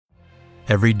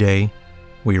Every day,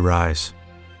 we rise,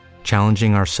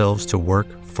 challenging ourselves to work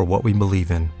for what we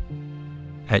believe in.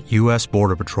 At U.S.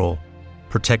 Border Patrol,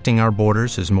 protecting our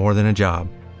borders is more than a job.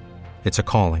 It's a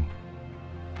calling.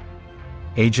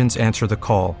 Agents answer the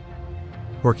call,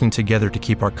 working together to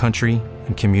keep our country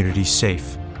and communities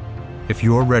safe. If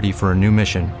you're ready for a new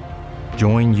mission,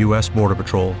 join U.S. Border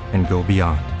Patrol and go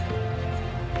beyond.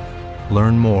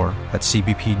 Learn more at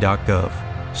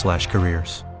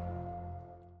cbp.gov/careers.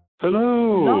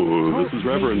 Hello, this is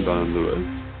Reverend Don Lewis.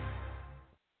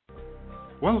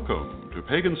 Welcome to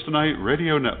Pagans Tonight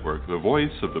Radio Network, the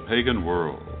voice of the pagan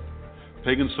world.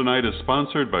 Pagans Tonight is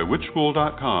sponsored by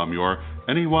witchschool.com, your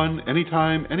anyone,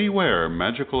 anytime, anywhere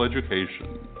magical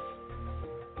education.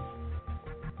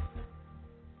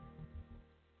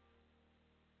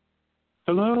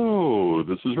 Hello,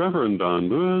 this is Reverend Don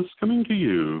Lewis coming to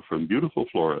you from beautiful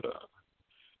Florida.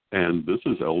 And this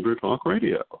is Elder Talk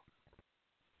Radio.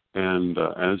 And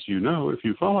as you know, if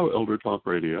you follow Elder Talk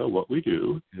Radio, what we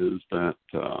do is that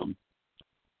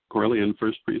Correllian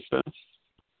First Priestess,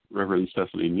 Reverend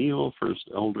Stephanie Neal, First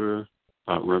Elder,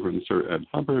 Reverend Sir Ed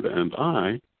Hubbard, and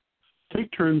I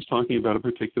take turns talking about a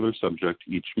particular subject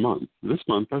each month. This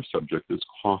month, our subject is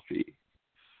coffee,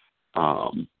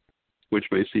 which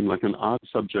may seem like an odd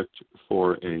subject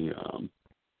for a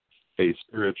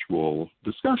spiritual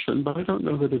discussion, but I don't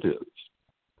know that it is.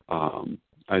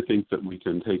 I think that we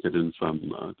can take it in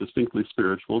some distinctly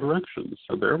spiritual directions,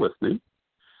 so bear with me.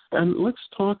 And let's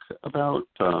talk about,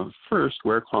 first,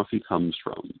 where coffee comes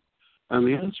from. And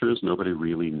the answer is nobody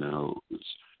really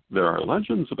knows. There are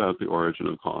legends about the origin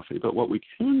of coffee, but what we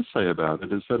can say about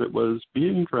it is that it was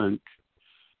being drank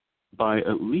by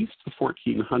at least the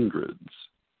 1400s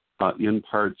in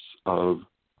parts of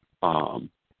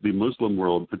the Muslim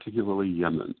world, particularly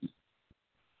Yemen.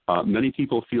 Many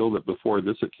people feel that before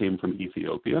this it came from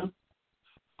Ethiopia,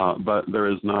 but there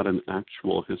is not an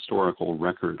actual historical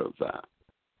record of that.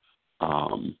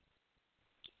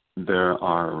 There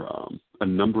are a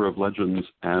number of legends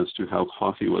as to how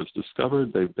coffee was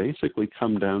discovered. They basically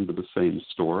come down to the same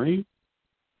story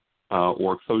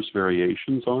or close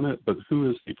variations on it, but who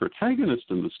is the protagonist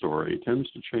in the story tends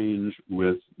to change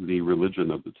with the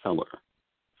religion of the teller.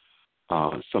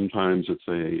 Sometimes it's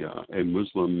a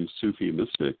Muslim Sufi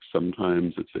mystic.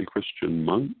 Sometimes it's a Christian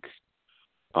monk.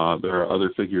 There are other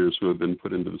figures who have been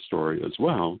put into the story as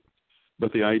well.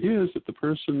 But the idea is that the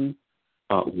person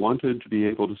wanted to be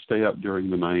able to stay up during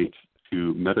the night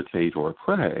to meditate or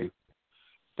pray,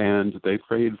 and they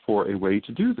prayed for a way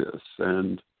to do this.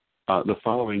 And the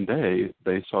following day,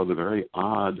 they saw the very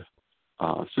odd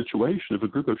situation of a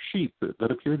group of sheep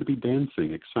that appeared to be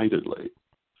dancing excitedly.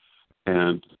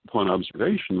 And upon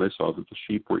observation, they saw that the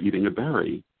sheep were eating a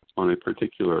berry on a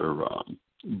particular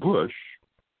bush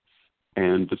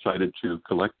and decided to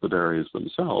collect the berries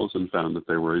themselves and found that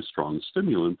they were a strong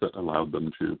stimulant that allowed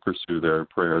them to pursue their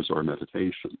prayers or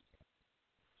meditation.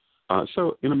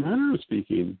 So in a manner of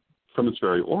speaking, from its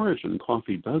very origin,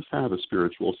 coffee does have a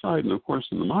spiritual side. And of course,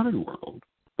 in the modern world,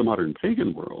 the modern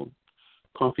pagan world,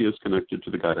 coffee is connected to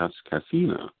the goddess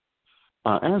Caffeina,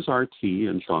 as are tea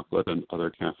and chocolate and other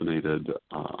caffeinated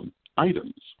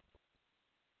items.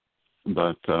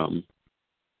 But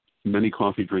many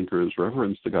coffee drinkers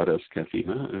reverence the goddess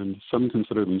Caffeina, and some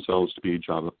consider themselves to be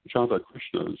Java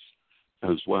Krishnas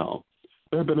as well.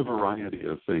 There have been a variety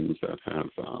of things that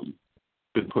have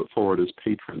been put forward as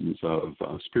patrons of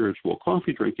spiritual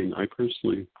coffee drinking. I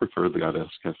personally prefer the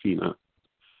goddess Caffeina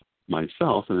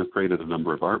myself and have created a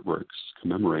number of artworks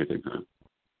commemorating her.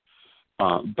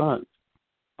 But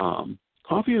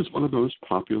coffee is one of the most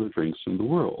popular drinks in the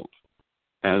world,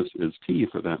 as is tea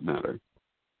for that matter.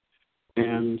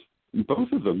 And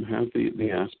both of them have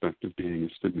the aspect of being a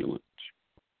stimulant.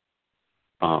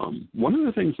 One of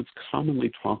the things that's commonly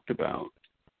talked about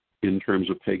in terms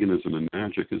of paganism and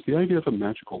magic is the idea of a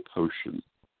magical potion.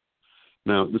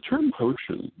 Now, the term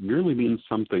potion merely means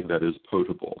something that is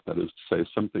potable, that is to say,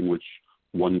 something which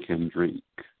one can drink.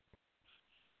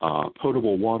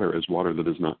 Potable water is water that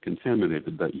is not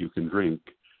contaminated, that you can drink.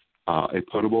 A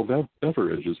potable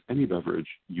beverage is any beverage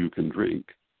you can drink.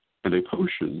 And a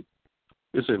potion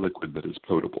is a liquid that is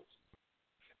potable.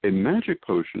 A magic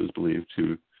potion is believed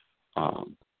to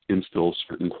instill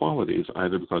certain qualities,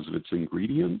 either because of its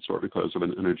ingredients or because of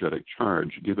an energetic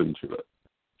charge given to it.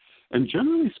 And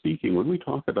generally speaking, when we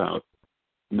talk about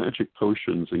magic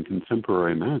potions in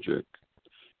contemporary magic,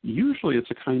 usually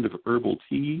it's a kind of herbal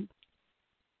tea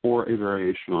or a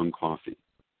variation on coffee.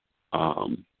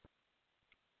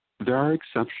 There are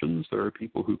exceptions. There are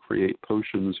people who create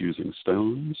potions using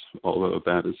stones, although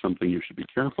that is something you should be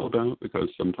careful about because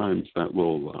sometimes that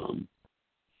will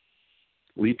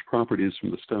leach properties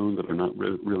from the stone that are not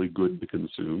really good to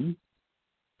consume.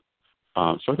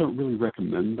 So I don't really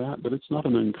recommend that, but it's not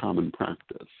an uncommon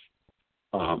practice.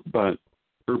 But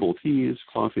herbal teas,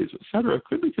 coffees, etc.,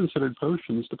 could be considered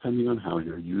potions depending on how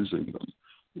you're using them.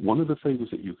 One of the things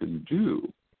that you can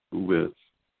do with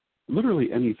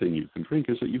literally anything you can drink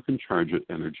is that you can charge it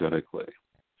energetically.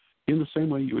 In the same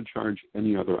way you would charge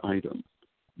any other item.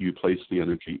 You place the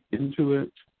energy into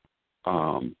it.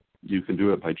 You can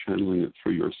do it by channeling it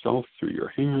through yourself, through your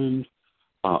hand,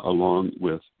 along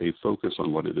with a focus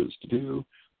on what it is to do.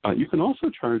 You can also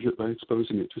charge it by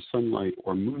exposing it to sunlight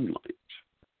or moonlight.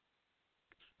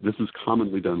 This is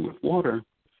commonly done with water,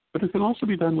 but it can also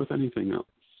be done with anything else.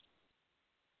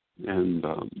 And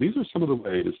these are some of the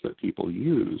ways that people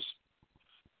use,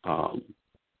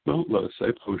 let us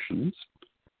say, potions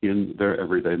in their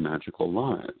everyday magical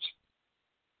lives.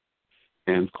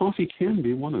 And coffee can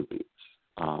be one of these.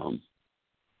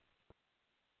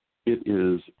 It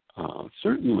is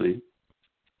certainly,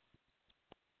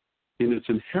 in its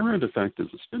inherent effect as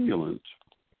a stimulant,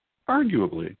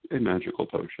 arguably a magical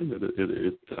potion.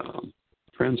 It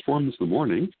transforms the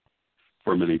morning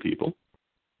for many people.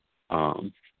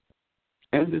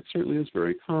 And it certainly is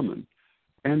very common.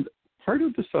 And part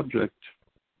of the subject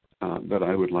that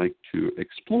I would like to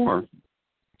explore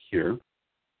here,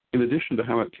 in addition to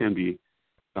how it can be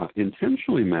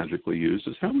intentionally magically used,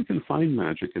 is how we can find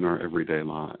magic in our everyday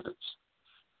lives.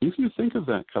 If you think of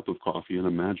that cup of coffee in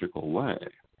a magical way,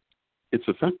 its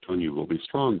effect on you will be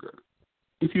stronger.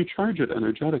 If you charge it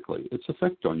energetically, its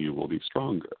effect on you will be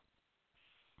stronger.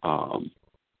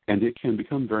 And it can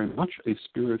become very much a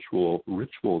spiritual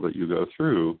ritual that you go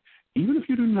through, even if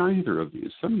you do neither of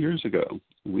these. Some years ago,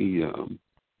 we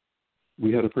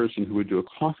had a person who would do a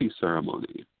coffee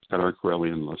ceremony at our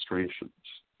Correllian illustrations.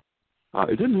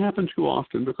 It didn't happen too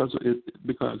often because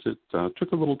it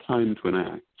took a little time to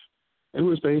enact. It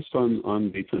was based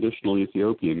on the traditional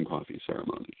Ethiopian coffee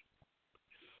ceremony,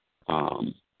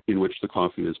 in which the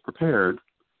coffee is prepared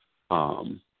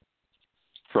from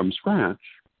scratch,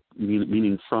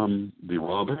 meaning from the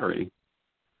raw berry,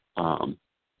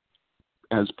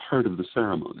 as part of the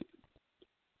ceremony.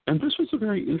 And this was a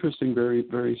very interesting, very,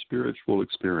 very spiritual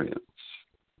experience.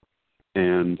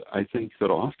 And I think that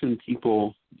often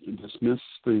people dismiss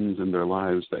things in their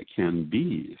lives that can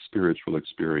be spiritual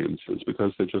experiences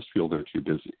because they just feel they're too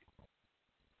busy.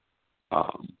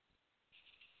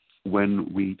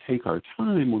 When we take our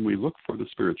time, when we look for the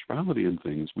spirituality in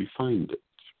things, we find it.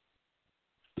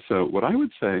 So what I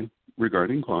would say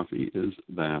regarding coffee is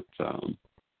that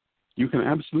you can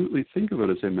absolutely think of it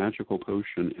as a magical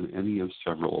potion in any of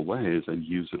several ways and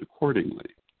use it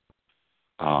accordingly.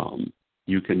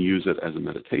 You can use it as a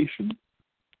meditation.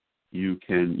 You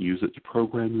can use it to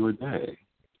program your day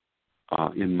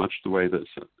in much the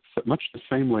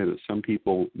same way that some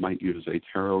people might use a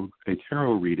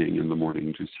tarot reading in the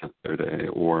morning to set their day,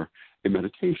 or a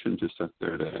meditation to set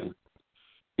their day.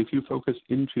 If you focus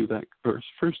into that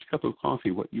first cup of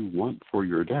coffee, what you want for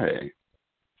your day,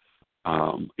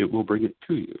 it will bring it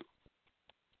to you.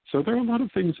 So there are a lot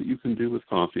of things that you can do with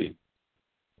coffee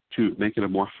to make it a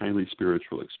more highly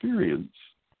spiritual experience.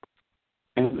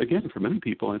 And again, for many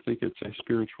people, I think it's a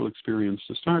spiritual experience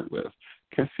to start with.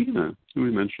 Caffeina, who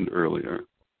we mentioned earlier,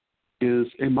 is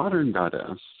a modern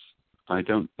goddess. I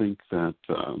don't think that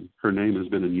her name has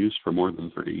been in use for more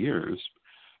than 30 years,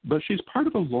 but she's part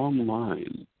of a long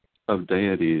line of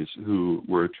deities who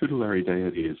were tutelary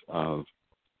deities of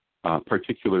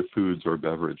particular foods or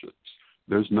beverages.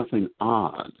 There's nothing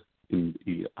odd in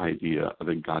the idea of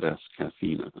a goddess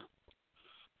Caffeina.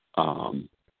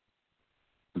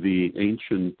 The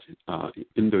ancient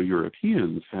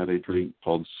Indo-Europeans had a drink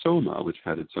called soma, which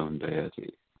had its own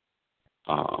deity.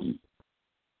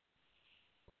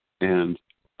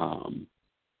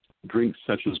 Drinks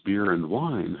such as beer and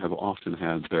wine have often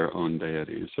had their own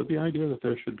deities. So the idea that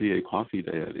there should be a coffee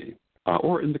deity,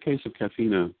 or in the case of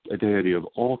Caffeina, a deity of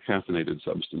all caffeinated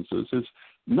substances, is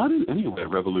not in any way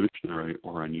revolutionary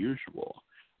or unusual.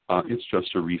 It's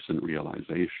just a recent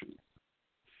realization.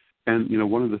 And,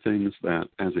 one of the things that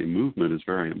as a movement is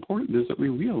very important is that we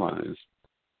realize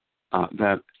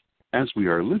that as we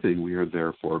are living, we are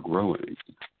therefore growing.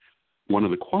 One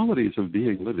of the qualities of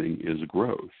being living is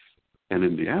growth. And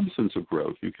in the absence of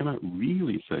growth, you cannot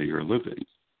really say you're living.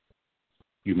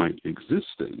 You might be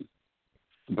existing,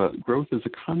 but growth is a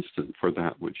constant for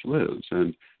that which lives.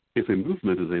 And if a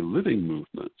movement is a living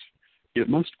movement, it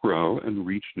must grow and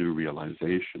reach new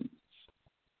realizations.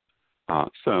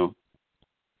 So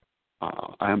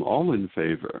I am all in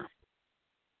favor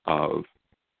of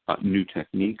new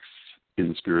techniques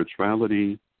in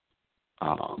spirituality,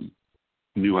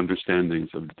 new understandings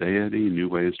of deity, new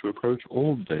ways to approach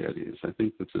old deities. I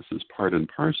think that this is part and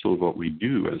parcel of what we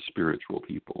do as spiritual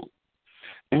people.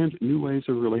 And new ways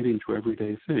of relating to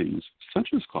everyday things, such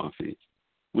as coffee,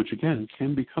 which again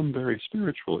can become very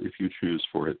spiritual if you choose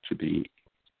for it to be.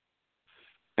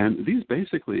 And these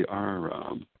basically are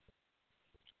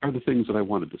the things that I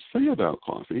wanted to say about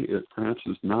coffee. It perhaps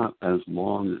is not as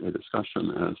long a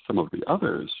discussion as some of the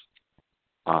others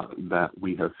that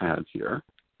we have had here.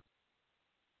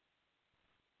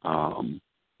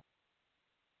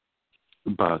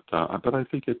 But I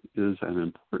think it is an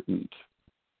important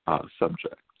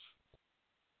subject.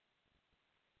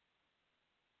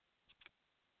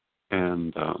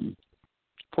 And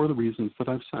for the reasons that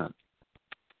I've said.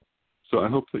 So I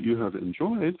hope that you have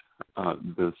enjoyed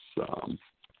this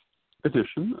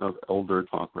edition of Elder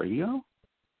Talk Radio.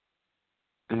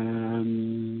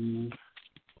 And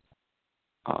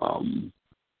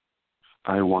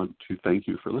I want to thank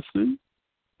you for listening.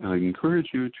 And I encourage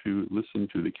you to listen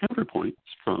to the counterpoints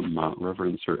from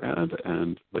Reverend Sir Ed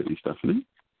and Lady Stephanie.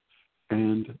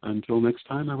 And until next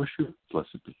time, I wish you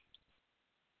blessed be.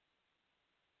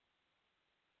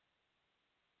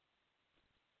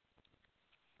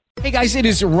 Hey guys, it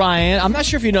is Ryan. I'm not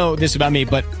sure if you know this about me,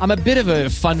 but I'm a bit of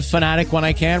a fun fanatic when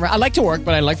I can. I like to work,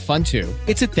 but I like fun too.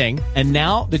 It's a thing. And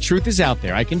now the truth is out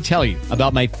there. I can tell you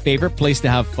about my favorite place to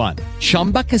have fun.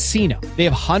 Chumba Casino. They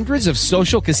have hundreds of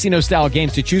social casino style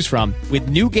games to choose from with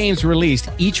new games released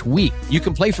each week. You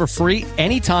can play for free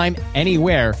anytime,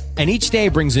 anywhere. And each day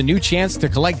brings a new chance to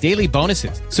collect daily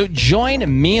bonuses. So join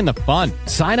me in the fun.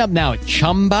 Sign up now at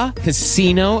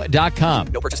ChumbaCasino.com.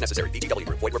 No purchase necessary. VGW.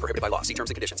 Void where prohibited by law. See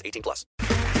terms and conditions. 18+.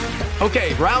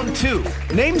 Okay, round two.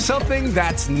 Name something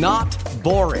that's not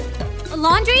boring. A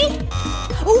laundry?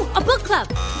 Ooh, a book club.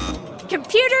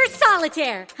 Computer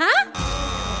solitaire, huh?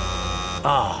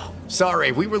 Ah,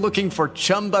 sorry. We were looking for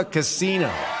Chumba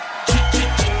Casino.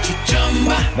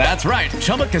 That's right.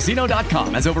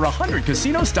 ChumbaCasino.com has over 100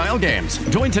 casino-style games.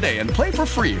 Join today and play for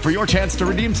free for your chance to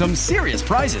redeem some serious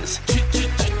prizes.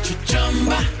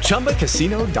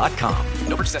 ChumbaCasino.com.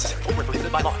 No purchase necessary. Void where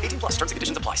prohibited by law. 18+. Terms and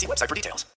conditions apply. See website for details.